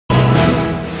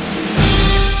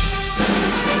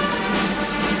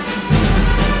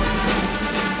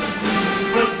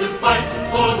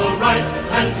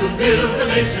to build the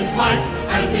nation's might,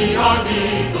 and the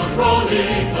army goes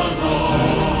rolling along.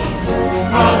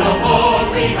 Proud of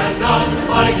all we have done,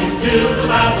 fighting till the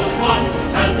battle's won,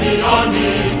 and the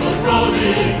army goes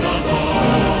rolling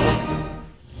along.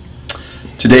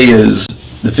 Today is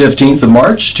the 15th of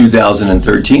March,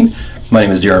 2013. My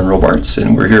name is Darren Robarts,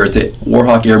 and we're here at the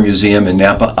Warhawk Air Museum in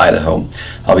Nampa, Idaho.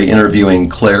 I'll be interviewing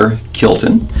Clair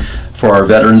Kilton for our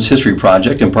Veterans History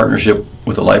Project in partnership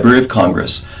with the Library of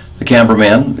Congress. The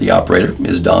cameraman, the operator,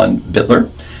 is Don Bittler.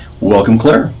 Welcome,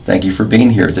 Clair. Thank you for being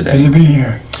here today. Good to be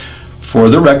here. For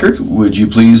the record, would you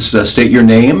please state your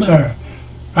name? Sir,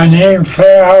 my name is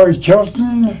Clair Howard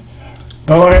Kilton,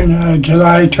 born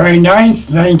July 29th,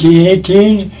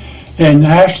 1918 in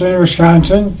Ashland,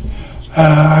 Wisconsin.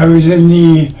 I was in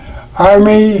the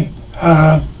Army.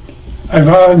 I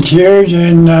volunteered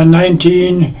in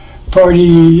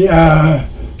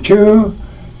 1942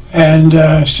 and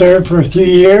served for 3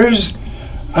 years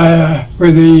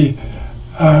with the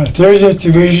 30th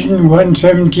Division,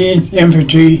 117th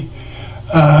Infantry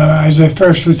as a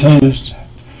first lieutenant.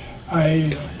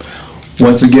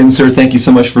 Once again, sir, thank you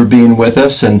so much for being with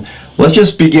us. And let's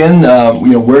just begin.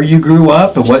 Where you grew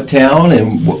up, and what town,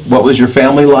 and what was your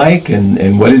family like,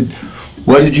 and what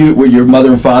did your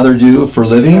mother and father do for a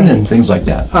living, and things like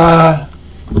that. I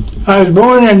was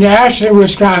born in Ashland,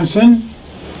 Wisconsin.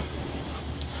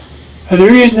 The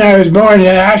reason I was born in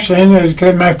Ashland is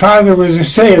because my father was a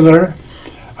sailor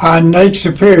on Lake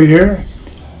Superior.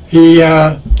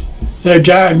 My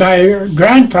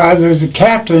grandfather was the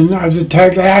captain of the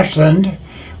tug Ashland,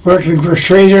 working for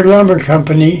Schrader Lumber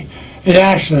Company in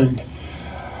Ashland.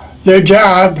 Their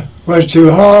job was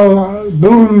to haul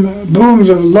booms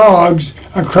of logs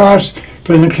across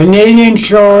from the Canadian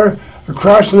shore,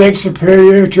 across Lake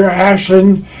Superior to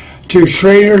Ashland, to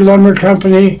Schrader Lumber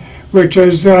Company, which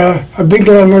was a big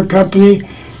lumber company,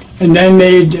 and then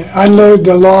they'd unload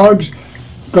the logs,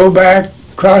 go back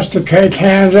across to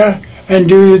Canada, and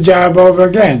do the job over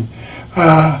again.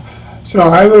 So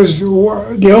I was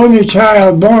the only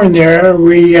child born there.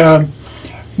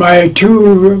 My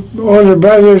two older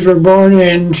brothers were born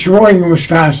in Sheboygan,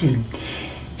 Wisconsin.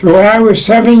 So when I was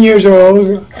 7 years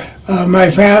old, my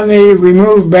family, we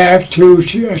moved back to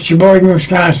Sheboygan,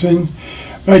 Wisconsin.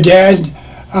 My dad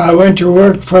went to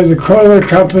work for the Kohler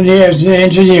Company as an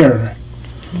engineer.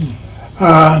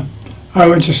 I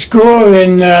went to school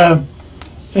in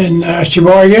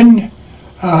Sheboygan,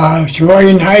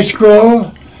 Sheboygan High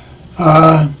School.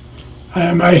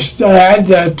 And I said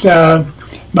that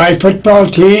my football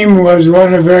team was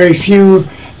one of very few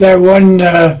that won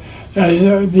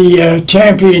the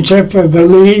championship of the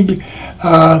league.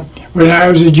 When I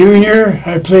was a junior,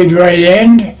 I played right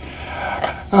end.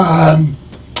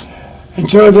 And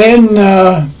so then,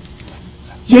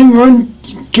 wasn't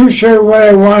too sure what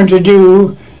I wanted to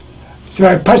do, so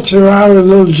I putzed around with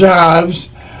little jobs.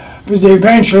 But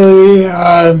eventually,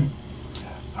 I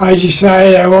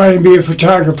decided I wanted to be a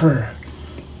photographer.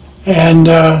 And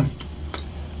but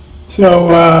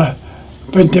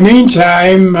in the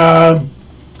meantime, I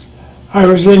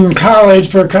was in college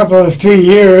for a couple of 3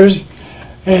 years,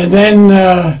 and then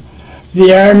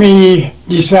the Army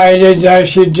decided I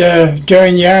should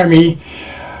join the Army.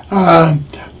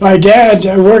 My dad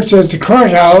worked at the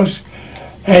courthouse,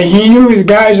 and he knew the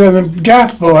guys on the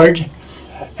draft board,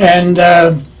 and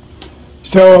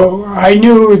so I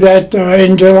knew that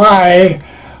in July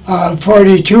of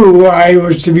 '42 I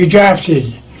was to be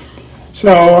drafted.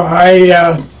 So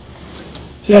I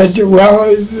said,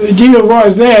 well, the deal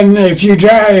was then, if you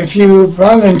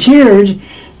volunteered,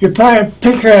 you probably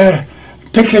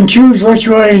pick and choose what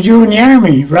you want to do in the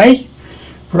Army, right?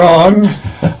 Wrong.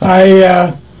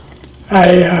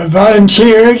 I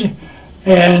volunteered,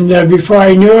 and before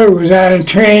I knew it, was on a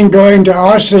train going to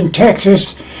Austin,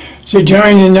 Texas, to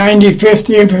join the 95th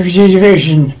Infantry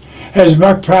Division as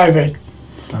buck private.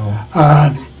 Oh.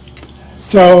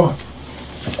 So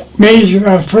made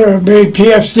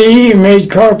PFC, made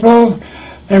corporal,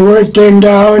 and word came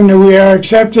down that we are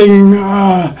accepting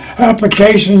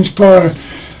applications for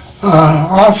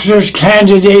Officers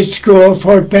Candidate School,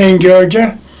 Fort Benning,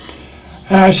 Georgia.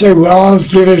 And I said, well, I'll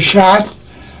give it a shot.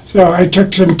 So I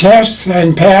took some tests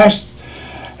and passed,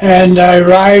 and I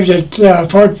arrived at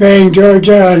Fort Benning,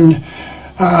 Georgia in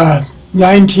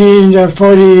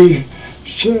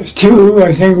 1942,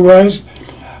 I think it was.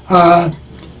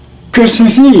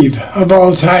 Christmas Eve, of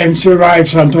all times, to arrive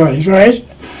someplace, right?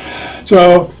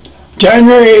 So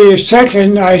January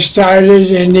 2nd, I started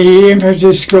in the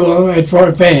infantry school at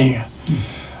Fort Benning.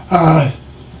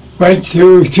 Went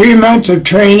through 3 months of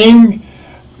training,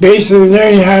 basically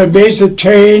learning how to basic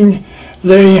train,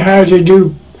 learning how to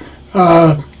do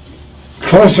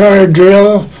close-order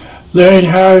drill, learning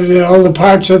how to, all the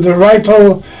parts of the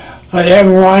rifle,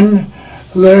 M1,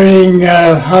 learning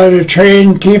how to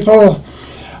train people,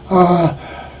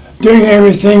 doing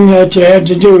everything that you had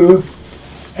to do.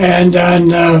 And on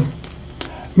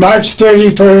March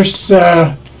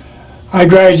 31st, I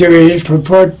graduated from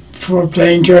Fort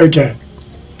Plain, Georgia.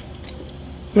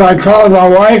 So I called my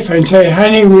wife and said,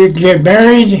 honey, we can get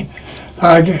married,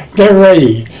 get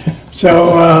ready.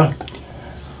 So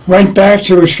went back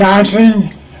to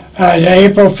Wisconsin. On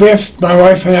April 5th, my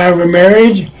wife and I were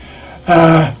married.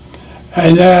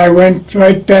 And then I went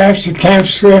right back to Camp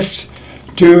Swift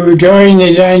to join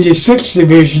the 96th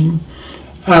Division.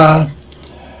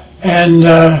 And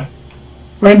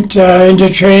went into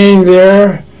training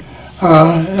there.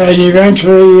 And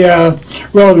eventually,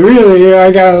 well, really,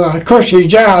 I got a cushy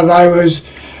job. I was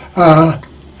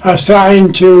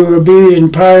assigned to be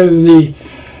in part of the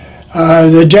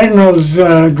generals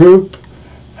group,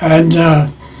 and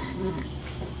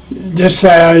this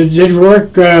did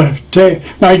work.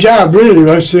 My job really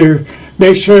was to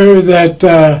make sure that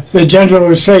the general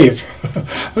was safe. I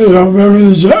don't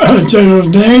remember the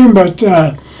general's name, but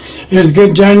he was a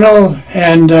good general,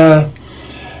 and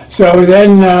so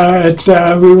then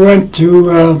we went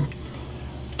to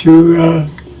do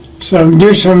some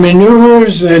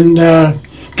maneuvers in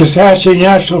Kisatchie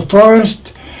National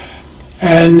Forest,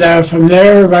 and from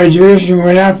there my division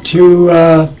went up to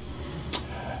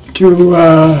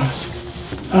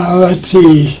let's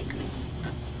see,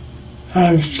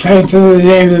 I was trying to think of the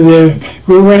name of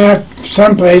we went up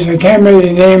someplace, I can't remember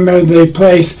the name of the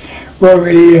place where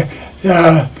we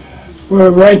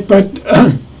were right, but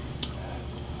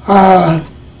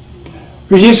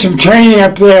we did some training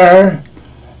up there,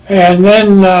 and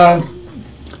then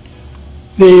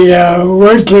the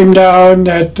word came down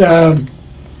that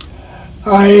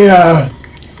I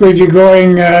would be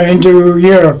going into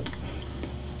Europe.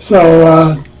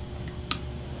 So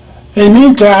in the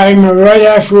meantime, right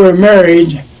after we were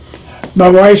married, my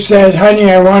wife said,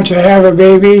 honey, I want to have a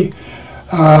baby.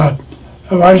 I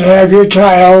want to have your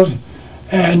child.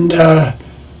 And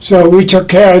so we took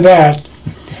care of that.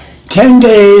 10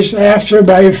 days after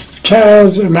my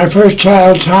first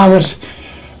child, Thomas,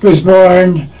 was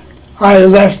born, I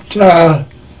left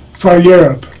for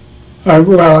Europe.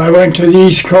 Well, I went to the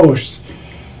East Coast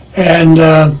and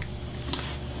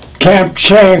Camp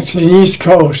Shanks in the East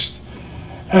Coast.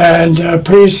 And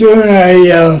pretty soon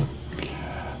I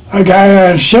got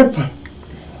on a ship,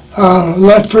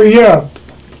 left for Europe.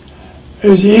 It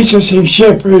was an interesting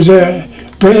ship. It was a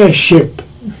British ship.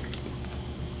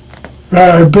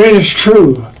 A British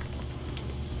crew,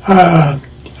 a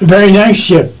very nice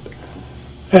ship,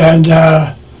 and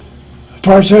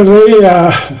fortunately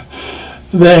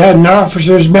they had an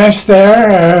officers' mess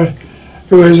there.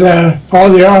 It was all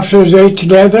the officers ate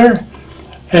together,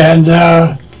 and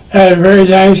had a very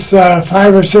nice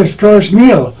 5 or 6 course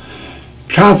meal,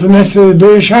 compliments of the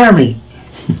British Army.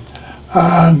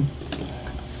 I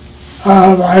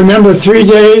remember 3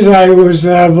 days I was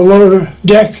below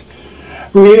deck.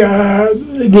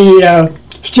 The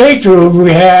stateroom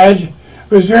we had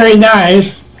was very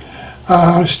nice,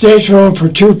 stateroom for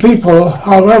 2 people.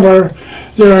 However,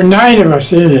 there were 9 of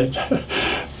us in it,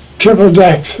 triple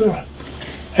decks.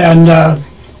 And I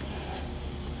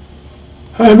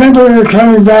remember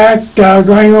coming back,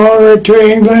 going over to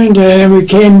England, and then we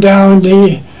came down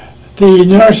the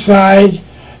north side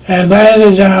and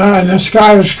landed on the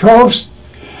Scottish coast,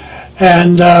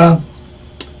 and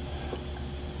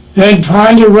then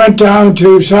finally went down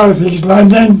to southeast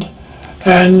London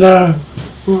and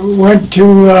went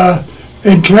to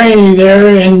in training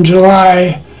there in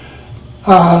July.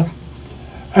 And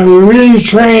we really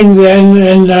trained then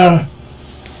in,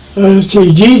 let's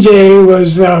see, D-Day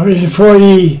was in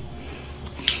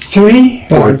 43?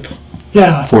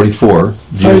 Yeah. 44.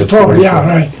 44, yeah,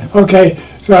 right. Okay,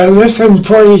 so I enlisted in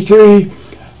 43.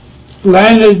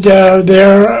 Landed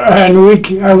there, and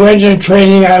I went in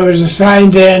training. I was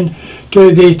assigned then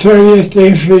to the 30th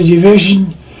Infantry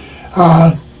Division,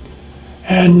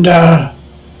 and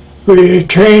we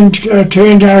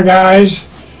trained our guys,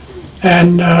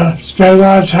 and spent a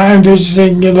lot of time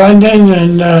visiting London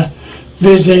and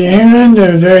visiting England.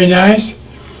 They were very nice.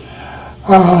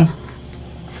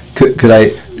 Could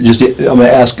I just, I'm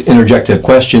going to interject a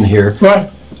question here.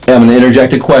 What? I'm going to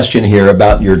interject a question here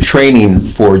about your training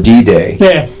for D-Day.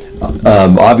 Yeah.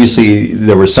 Obviously,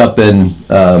 there was something,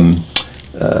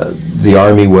 the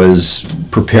Army was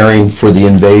preparing for the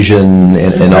invasion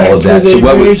and all of that. So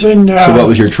what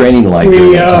was your training like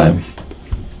during that time?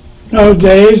 Those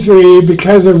days,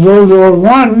 because of World War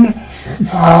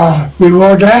I, we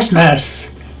wore gas masks.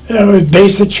 That was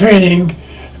basic training.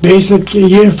 basic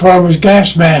uniform was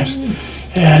gas mask.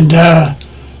 And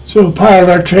so part of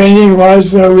our training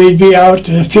was we'd be out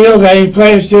in the field, any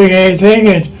place doing anything,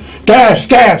 and gas,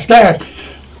 gas, gas.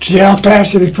 See how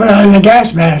fast we put on the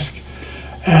gas mask.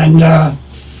 And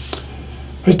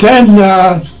but then,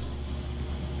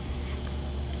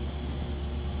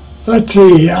 let's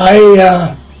see,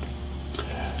 I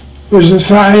was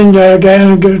assigned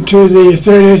again to the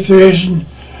 30th Division,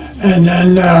 and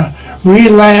then we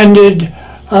landed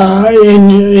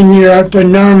in Europe,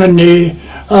 in Normandy,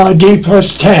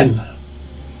 D+10,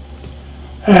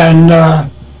 and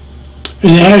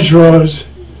in hedgerows.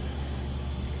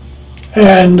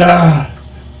 And I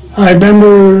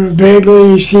remember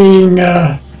vaguely seeing,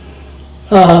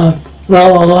 well,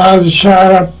 a lot of the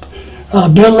shot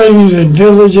up buildings and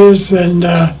villages, and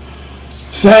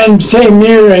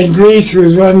Saint-Mir and Greece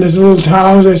was one of the little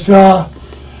towns I saw.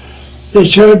 They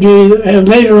showed me, and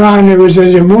later on it was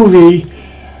in a movie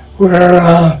where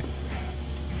a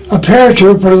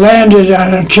paratrooper landed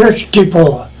on a church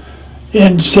steeple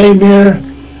in Saint-Mir,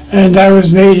 and that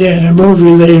was made in a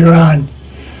movie later on.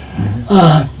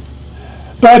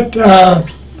 But I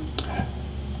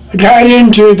got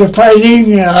into the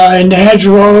fighting in the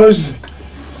hedgerows.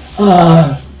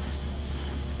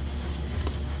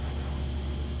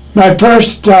 My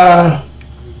first, I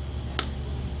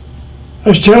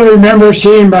still remember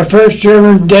seeing my first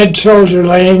German dead soldier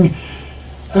laying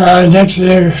next to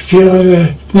the field,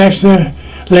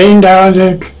 laying down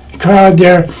the crowd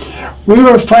there. We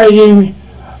were fighting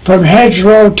from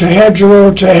hedgerow to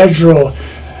hedgerow to hedgerow.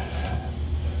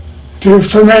 If you're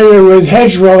familiar with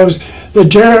hedgerows, the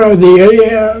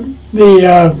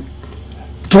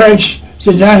French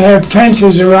did not have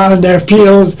fences around their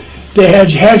fields. They had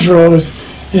hedgerows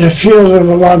in a field of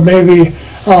about maybe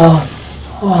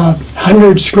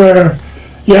 100 square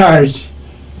yards.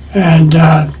 And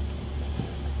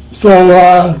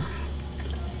so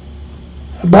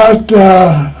about,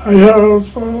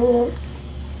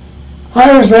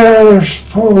 I was there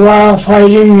for a while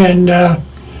fighting and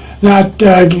not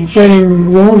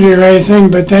getting wounded or anything,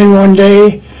 but then one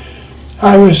day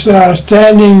I was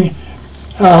standing,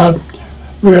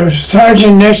 with a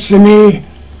sergeant next to me.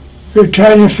 We were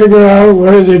trying to figure out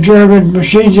where the German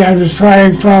machine gun was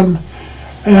firing from,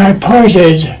 and I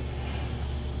pointed,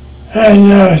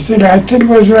 and I think it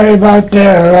was right about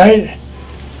there, right?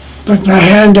 Put my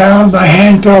hand down, my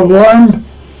hand felt warm,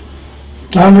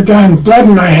 down the gun, blood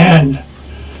in my hand.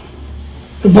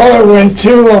 The bullet went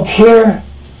through up here,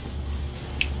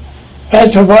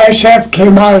 at the bicep,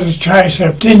 came out of the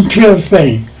tricep, didn't feel a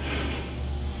thing.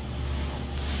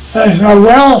 I thought,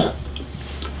 well,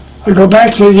 I'll go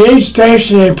back to the aid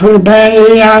station and put a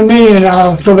Band-Aid on me, and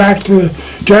I'll go back to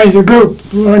join the group,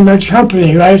 run my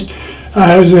company, right?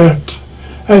 At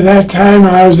that time,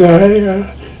 I was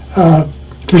a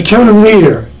platoon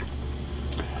leader.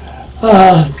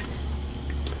 Well,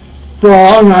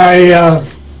 I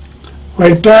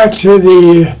went back to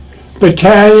the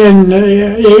battalion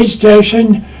aid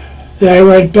station. Then I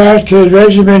went back to the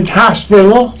regiment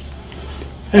hospital,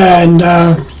 and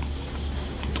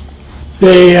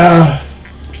they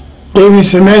gave me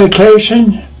some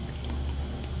medication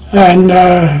and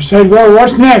said, well,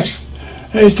 what's next?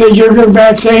 They said, you're going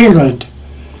back to England.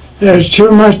 There's too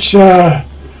much, well,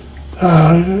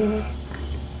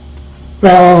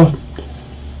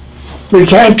 we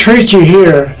can't treat you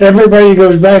here. Everybody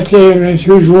goes back to England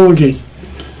who's wounded.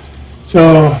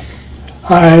 So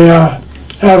I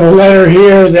have a letter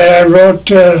here that I wrote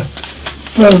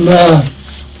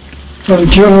from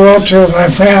Kilton to my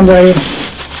family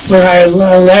when I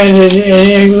landed in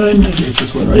England. It's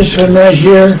this one right This there. one right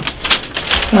here.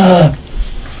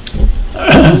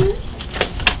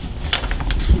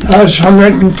 That's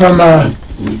written from an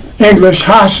English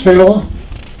hospital.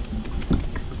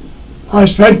 I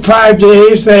spent 5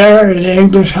 days there in an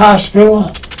English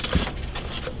hospital.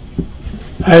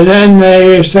 And then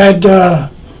they said,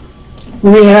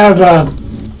 we have a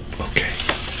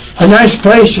nice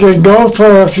place you can go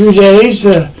for a few days,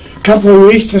 a couple of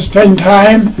weeks to spend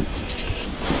time.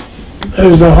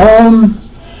 There's a home,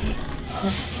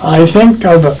 I think,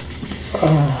 of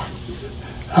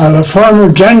a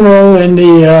former general in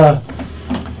the,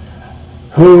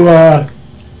 who, I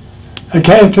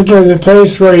can't think of the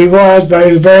place where he was, but it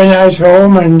was a very nice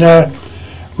home, and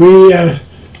we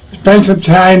spent some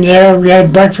time there. We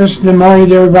had breakfast in the morning.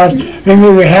 There were about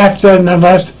maybe half a dozen of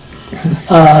us,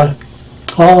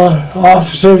 all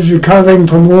officers recovering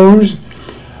from wounds.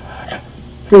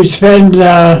 We'd spend,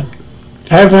 have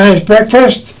a nice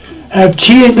breakfast, have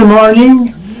tea in the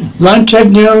morning, lunch at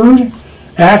noon,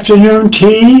 afternoon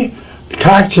tea,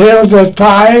 cocktails at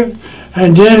 5,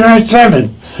 and dinner at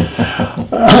 7.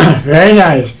 Very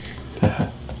nice.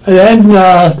 And then,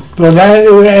 well, that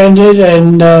ended,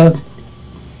 and don't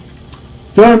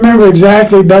remember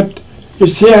exactly, but you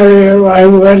see, I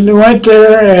went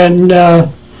there and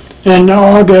in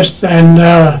August, and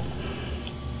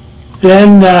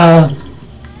then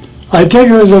I think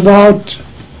it was about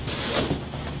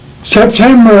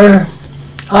September,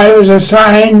 I was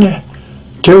assigned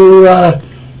to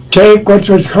take what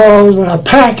was called a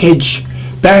package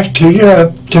back to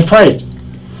Europe to fight.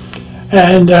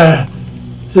 And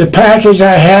the package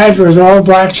I had was all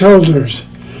black soldiers.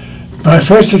 My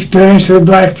first experience with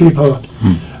black people.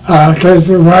 Because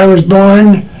when I was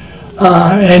born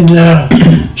in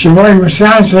Sheboygan,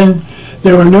 Wisconsin,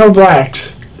 there were no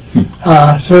blacks.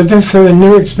 So this was a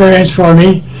new experience for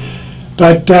me.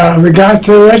 But we got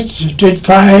through it, did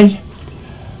fine.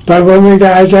 But when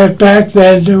I got back,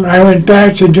 then I went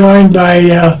back to join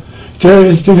my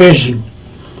 30th Division.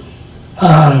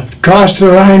 Crossed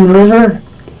the Rhine River,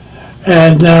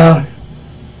 and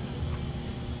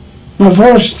my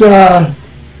first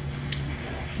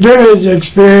vivid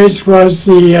experience was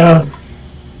the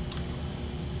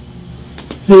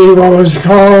what was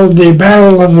called the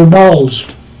Battle of the Bulge,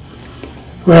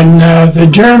 when the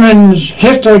Germans,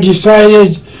 Hitler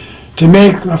decided to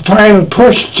make a final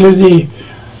push to the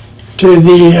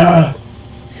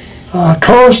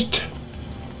coast,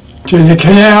 to the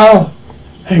canal,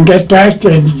 and get back.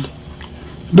 And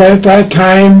but at that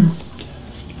time,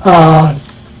 I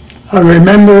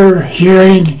remember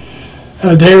hearing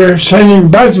they were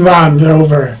sending buzz bombs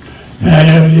over,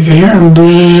 and you could hear them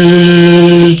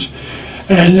buzz.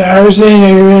 And I was in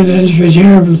England, and you could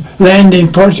hear them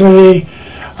landing. Fortunately,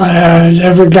 I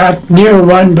never got near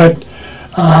one, but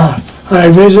I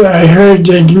heard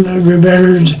and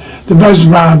remembered the buzz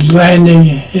bombs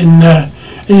landing in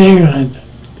England.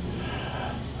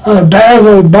 Battle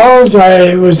of the Bulge,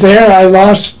 I was there. I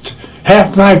lost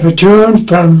half my platoon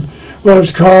from what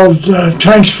was called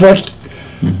trench foot,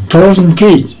 frozen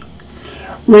feet.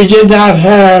 We did not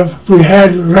have, we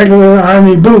had regular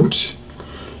army boots.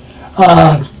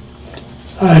 Come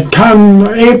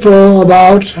April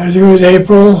about, I think it was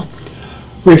April,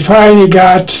 we finally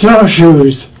got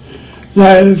snowshoes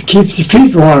that keep the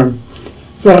feet warm.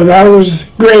 So that was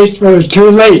great, but it was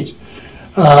too late.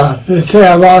 They say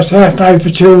I lost half my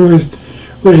platoon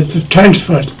with the trench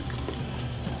foot.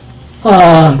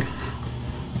 Well,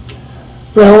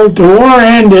 the war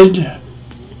ended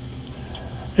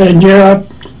in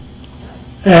Europe,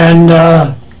 and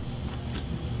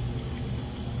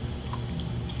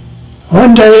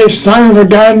one day, son of a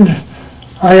gun,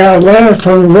 I got a letter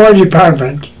from the War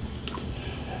Department.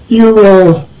 You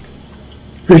will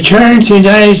return to the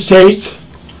United States,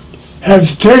 have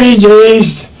 30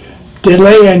 days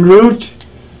delay en route,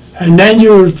 and then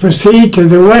you will proceed to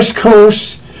the West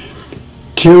Coast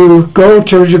to go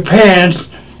to Japan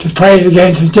to fight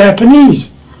against the Japanese.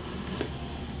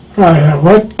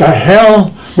 What the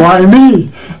hell? Why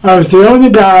me? I was the only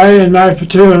guy in my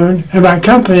platoon, in my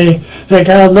company, that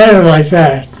got a letter like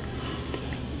that.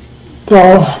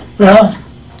 So, well,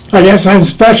 I guess I'm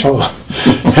special.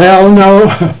 Hell no.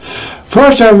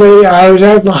 Fortunately, I was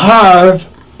at the Havre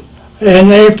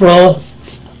in April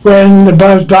when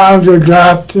the bombs were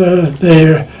dropped.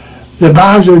 The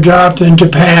bombs were dropped in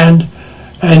Japan,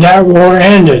 and that war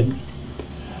ended.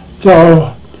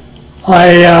 So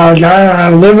I got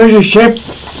on a Liberty ship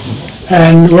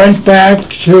and went back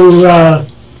to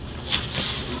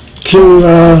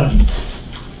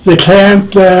the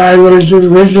camp that I was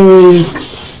originally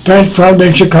sent from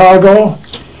in Chicago,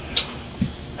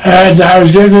 and I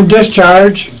was given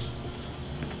discharge.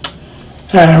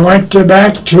 And I went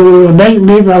back to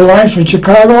meet my wife in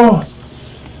Chicago,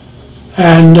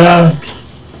 and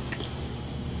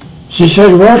she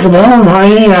said, "Welcome home,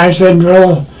 honey." And I said,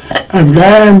 "Well, I'm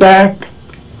glad I'm back.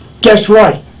 Guess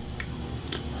what?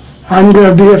 I'm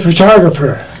going to be a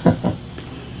photographer."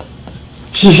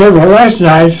 She said, "Well, that's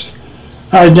nice."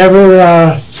 I got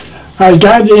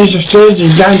interested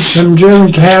and got some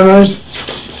German cameras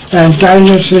and got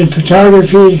interested in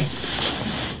photography,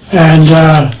 and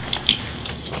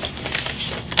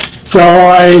so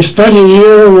I spent a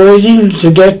year waiting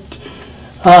to get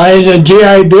in a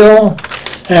GI Bill,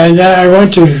 and then I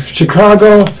went to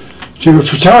Chicago to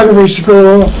photography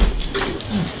school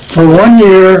for 1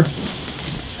 year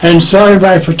and started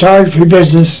my photography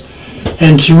business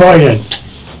in Sheboygan.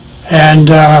 And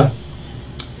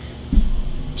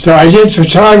so I did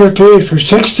photography for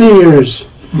 60 years,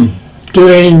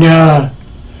 doing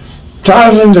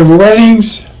thousands of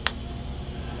weddings.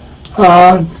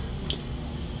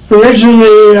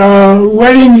 Originally,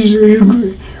 weddings,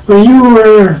 when you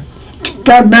were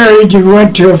got married, you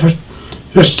went to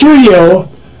the studio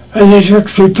and they took a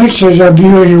few pictures of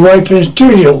you and your wife in the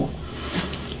studio.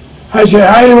 I said,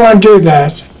 I don't want to do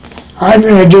that. I'm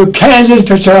going to do candid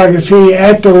photography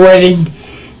at the wedding,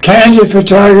 candid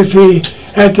photography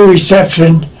at the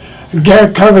reception,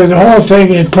 cover the whole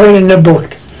thing and put it in the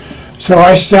book. So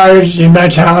I started in my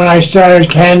town, I started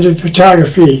candid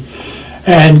photography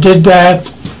and did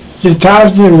that, did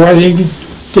thousands of weddings,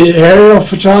 did aerial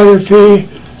photography,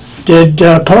 did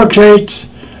portraits,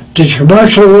 did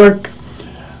commercial work,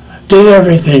 did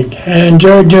everything, and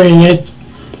enjoyed doing it.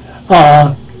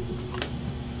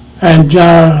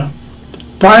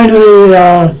 Finally,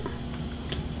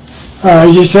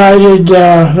 I decided,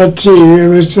 let's see, it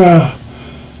was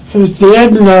the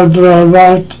end of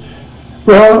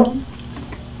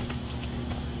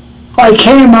I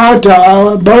came out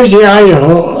to Boise,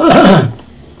 Idaho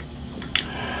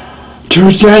to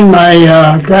attend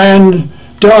my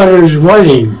granddaughter's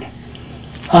wedding.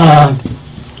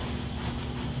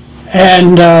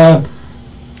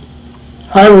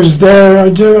 I was there.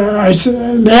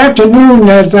 The afternoon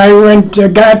that I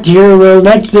got here, well,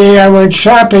 next day I went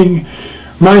shopping.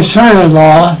 My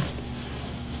son-in-law,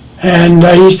 and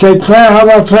he said, "Claire, how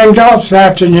about playing golf this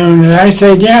afternoon?" And I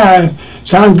said, "Yeah,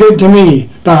 sounds good to me,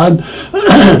 Bob."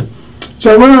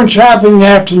 So we went shopping in the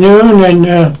afternoon,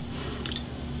 and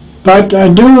but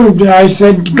I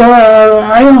said, "Go.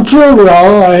 I don't feel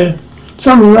well.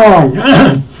 Something wrong.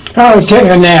 I'll take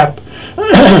a nap."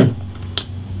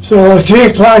 So at 3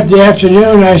 o'clock in the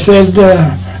afternoon, I said,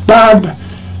 "Bob,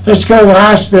 let's go to the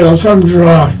hospital. Something's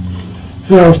wrong."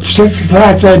 So 6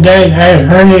 o'clock that day, I had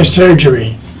hernia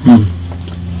surgery.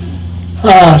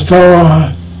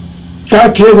 So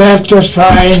got through that just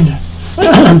fine.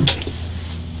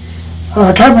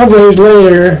 A couple of days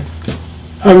later,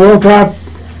 I woke up.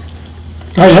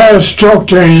 I had a stroke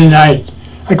during the night.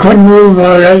 I couldn't move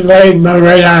my right leg, my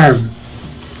right arm.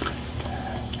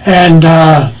 And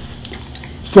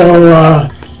so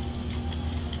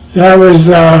that was,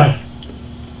 at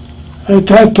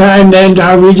that time then,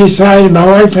 we decided, my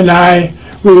wife and I,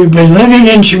 we had been living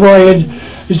in Sheboygan,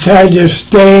 decided to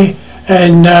stay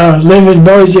and live in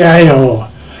Boise, Idaho.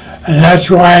 And that's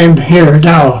why I'm here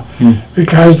now,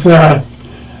 because we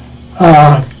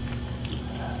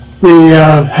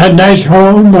had a nice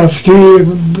home, a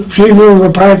three-room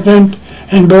apartment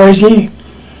in Boise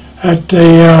at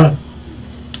the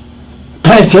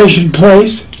Plantation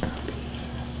Place.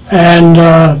 And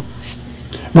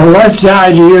my wife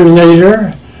died a year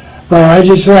later, but I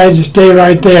decided to stay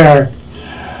right there.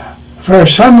 For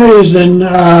some reason,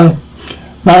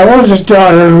 my oldest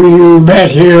daughter, who you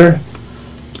met here,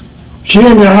 she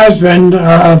and her husband,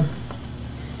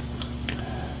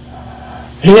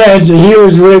 he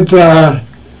was with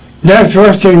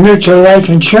Northwestern Mutual Life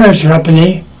Insurance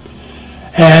Company,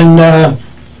 and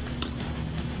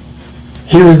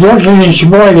he was working in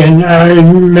Sheboygan,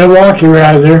 in Milwaukee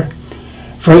rather,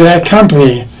 for that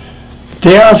company.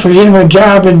 They offered him a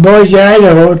job in Boise,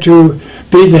 Idaho to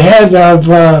be the head of,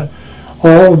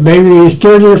 maybe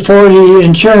 30 or 40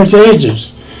 insurance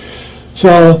agents.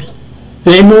 So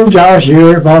they moved out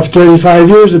here about 35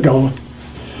 years ago.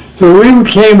 So we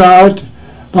came out,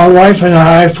 my wife and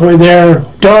I, for their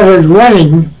daughter's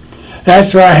wedding.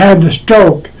 That's where I had the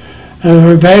stroke.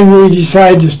 And then we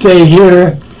decided to stay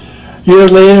here. A year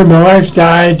later, my wife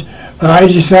died. I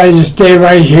decided to stay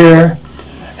right here.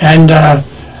 And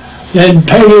then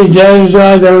Peggy, the other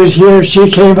daughter that was here, she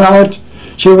came out.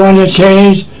 She wanted to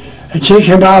change. And she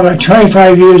came out about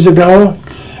 25 years ago.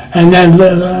 And then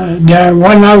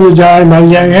one other daughter, my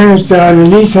youngest daughter,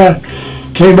 Lisa,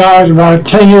 came out about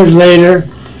 10 years later.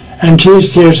 And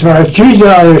she's here, so I have 3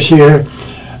 daughters here.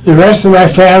 The rest of my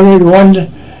family, one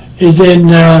is in,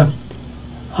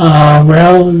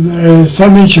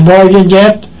 some in Sheboygan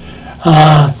yet.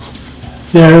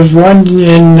 There's one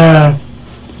in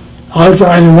out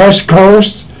on the West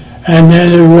Coast, and then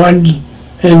there's one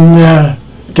in,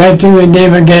 can't think of the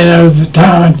name again of the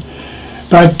town.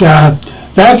 But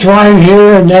that's why I'm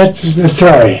here, and that's the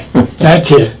story.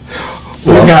 That's it.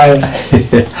 Well, you got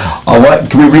it.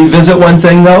 Can we revisit one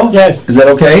thing though? Yes. Is that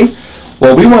okay?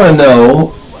 Well, we want to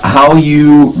know how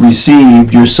you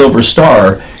received your silver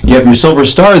star. You have your silver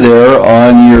star there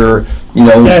on your,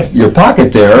 Yes. your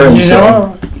pocket there. And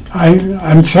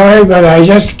I'm sorry, but I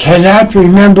just cannot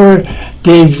remember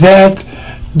the exact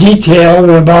details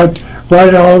about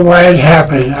what had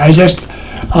happened. I just,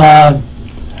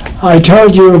 I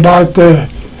told you about the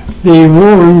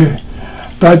wound.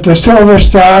 But the Silver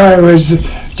Star was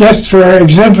just for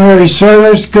exemplary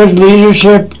service, good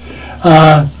leadership,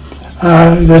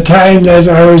 the time that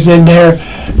I was in there,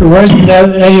 it wasn't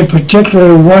any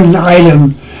particular one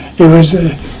item. It was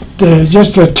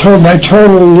just my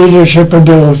total leadership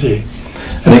ability.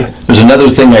 There's another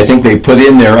thing I think they put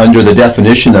in there under the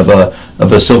definition of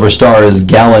a Silver Star is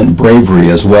gallant bravery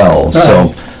as well. Right.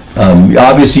 So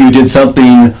obviously you did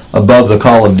something above the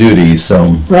call of duty.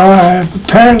 So well,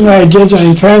 apparently I did.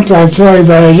 In fact, I'm sorry,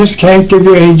 but I just can't give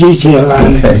you any detail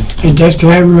on it. I just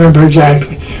can't remember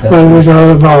exactly what it was all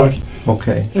about.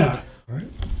 Okay. Yeah.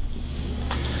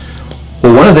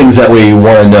 Well, one of the things that we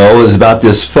want to know is about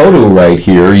this photo right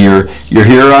here. You're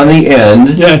here on the end.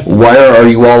 Yes. Why are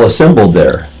you all assembled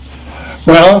there?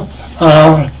 Well,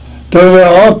 those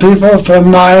are all people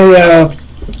from my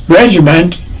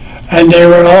regiment, and they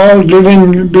were all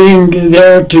being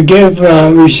there to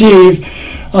receive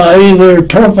either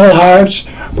Purple Hearts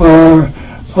or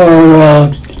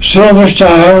Silver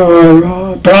Star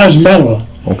or Bronze Medal.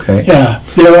 Okay. Yeah,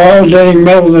 they were all getting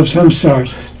medals of some sort.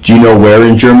 Do you know where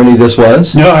in Germany this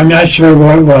was? No, I'm not sure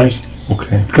what it was.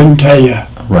 Okay. Couldn't tell you.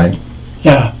 Right.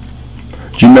 Yeah.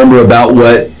 Do you remember about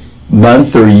what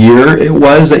month or year it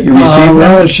was that you received Well,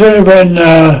 that? it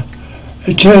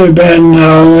should have been,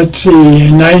 let's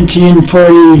see,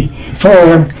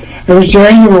 1944. It was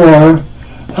during the war.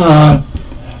 I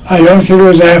don't think it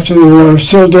was after the war,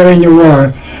 still during the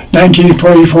war.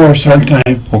 1944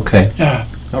 sometime. Okay. Yeah.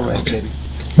 All right. Okay.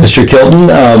 Mr. Kilton,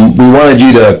 we wanted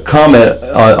you to comment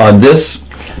on this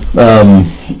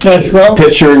Yes, well,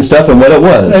 picture and stuff and what it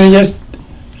was. let me just,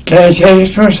 can I say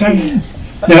this for a second?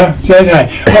 No?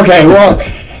 Okay, well,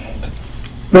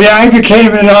 when I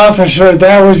became an officer,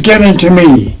 that was given to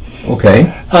me. Okay.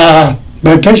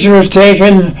 My picture was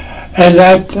taken, and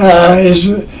that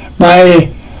is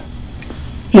my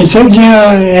insignia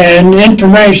and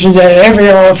information that every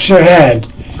officer had.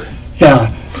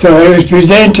 Yeah. So it was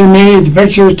presented to me, the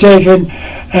picture was taken,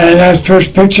 and that's the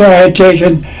first picture I had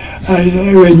taken.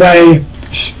 It was my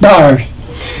bar.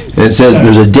 And it says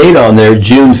there's a date on there,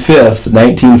 June 5th,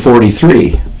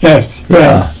 1943. Yes,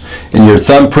 right, And your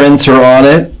thumbprints are on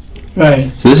it.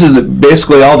 right. So this is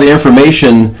basically all the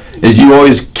information. Did you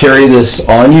always carry this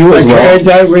on you as I well? carried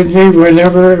that with me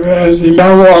whenever I was in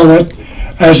my wallet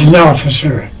as an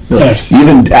officer. Yes.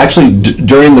 Even actually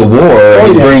during the war,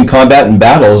 yeah. during combat and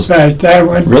battles. Right, that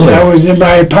Really? was in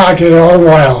my pocket all the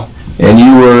while. And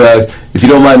you were, if you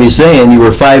don't mind me saying, you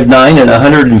were 5'9" and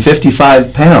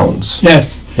 155 pounds.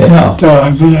 Yes. Yeah. So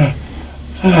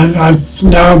I'm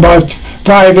now about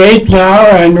 5'8" now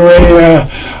and weigh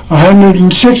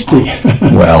 160.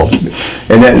 Well,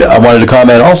 and then I wanted to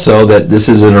comment also that this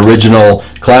is an original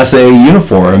Class A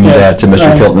uniform Yeah, that Mr.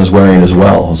 right. Kilton is wearing as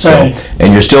well. So, Right.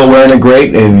 and you're still wearing it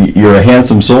great, and you're a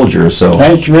handsome soldier. So,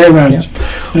 Thank you very much.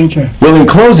 Thank you. well, in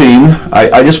closing,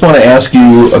 I just want to ask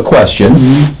you a question.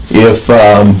 Mm-hmm. If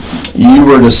you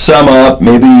were to sum up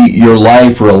maybe your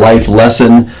life or a life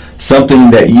lesson,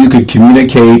 something that you could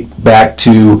communicate back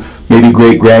to maybe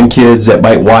great-grandkids that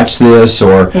might watch this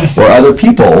or other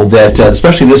people that,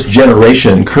 especially this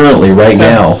generation currently right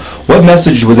now, what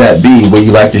message would that be? Would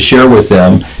you like to share with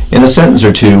them in a sentence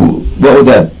or two? What would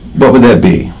that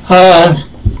be?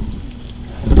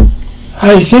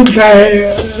 I think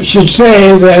I should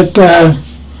say that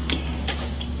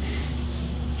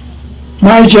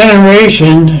my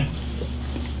generation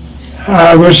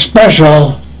was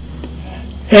special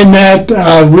in that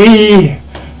we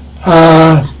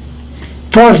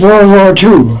fought World War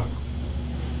II.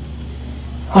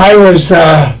 I was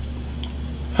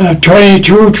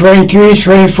 22, 23,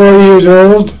 24 years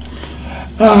old.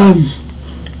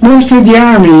 Most of the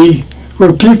Army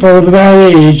were people of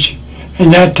that age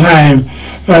in that time,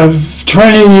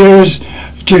 20 years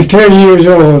to 30 years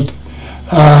old.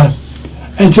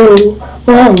 And so,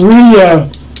 well, we,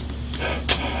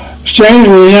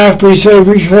 strangely enough, we said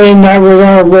we claimed that was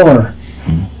our war.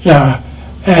 Yeah,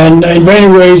 and in many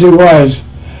ways it was.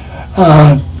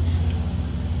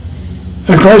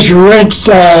 Of course, we went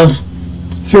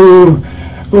through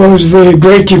what was the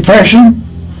Great Depression,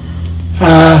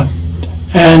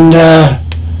 and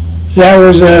that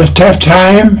was a tough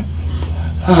time,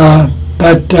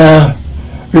 but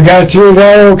we got through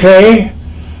that okay,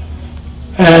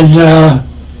 and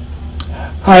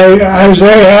I was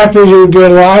very happy to be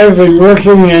alive and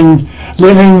working and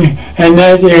living in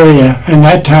that area in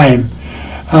that time.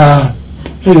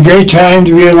 It was a great time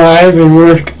to be alive and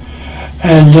work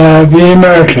and be an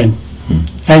American.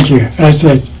 Thank you. That's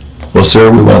it. Well, sir,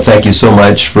 we want to thank you so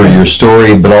much for your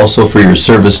story, but also for your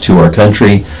service to our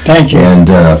country. Thank you. And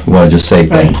we want to just say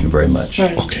thank you very much.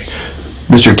 Right. Okay.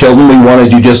 Mr. Kilton, we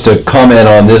wanted you just to comment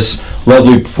on this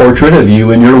lovely portrait of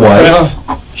you and your wife.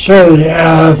 Well, surely.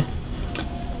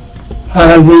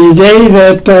 The day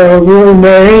that we were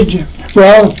married,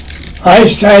 well, I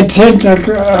sent a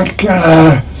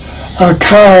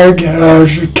card,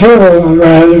 cable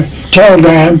rather,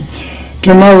 telegram,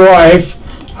 to my wife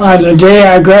on the day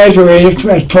I graduated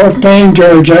at Fort Payne,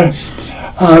 Georgia,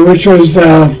 which was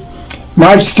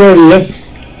March 30th,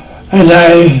 and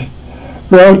I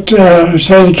wrote,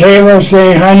 sent a cable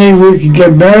saying, honey, we can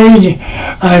get married.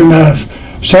 I'm a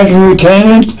second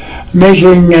lieutenant,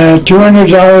 making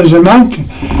 $200 a month,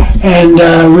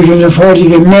 and we can afford to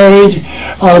get married.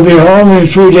 I'll be home in a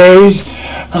few days,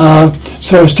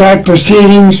 so start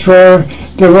proceedings for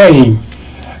the wedding.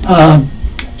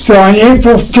 So on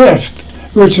April 5th,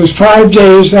 which was 5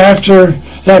 days after,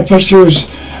 that picture was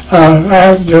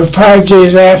 5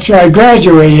 days after I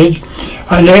graduated,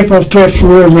 on April 5th we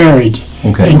were married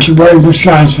in Sheboygan,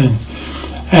 Wisconsin.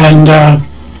 And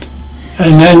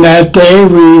then that day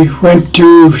we went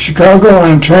to Chicago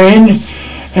on a train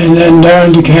and then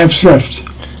down to Camp Swift.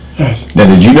 Yes. Now,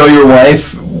 did you know your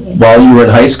wife while you were in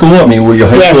high school? I mean, were you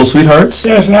high school sweethearts?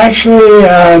 Yes, actually,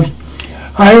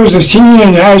 I was a senior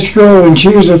in high school and she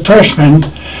was a freshman.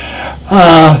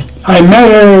 I met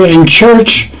her in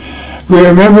church. We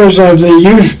were members of the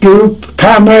youth group,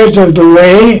 Comrades of the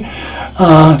Way.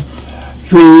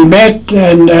 We met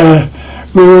and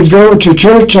we would go to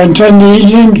church on Sunday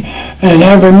evening and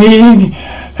have a meeting,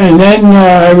 and then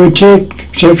I would take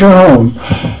her home.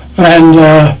 And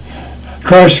of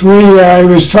course, it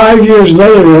was 5 years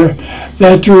later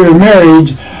that we were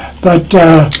married, but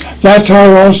that's how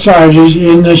it all started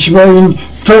in the Sheboygan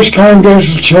First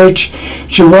Congregational Church,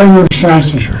 Sheboygan,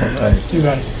 Wisconsin.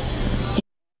 Right.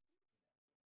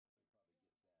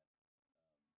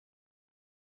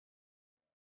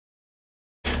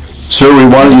 Sir, we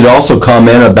wanted you to also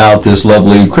comment about this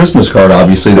lovely Christmas card,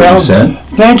 obviously, that you sent.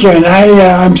 Thank you, and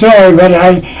I'm sorry, but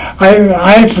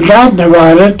I've forgotten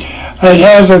about it. It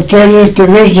has a 30th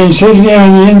Division insignia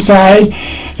on the inside.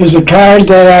 It's a card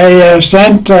that I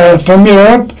sent from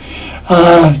Europe,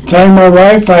 telling my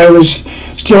wife I was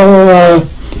still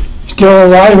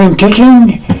alive and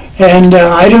kicking, and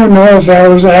I don't know if that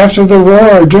was after the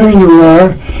war or during the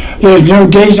war. There's no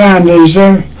date on it, is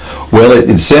there? Well,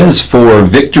 it says for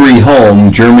Victory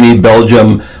Home, Germany,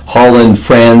 Belgium, Holland,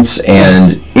 France,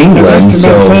 and England.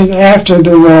 So after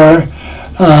the war,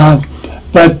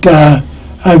 but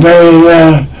I'm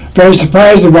very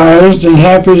surprised about it and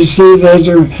happy to see that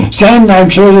it sent. I'm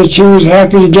sure that she was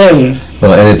happy to get it.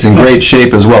 Well, and it's in great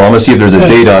shape as well. I'm going to see if there's a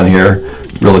date on here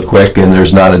really quick, and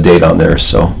there's not a date on there.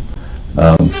 So.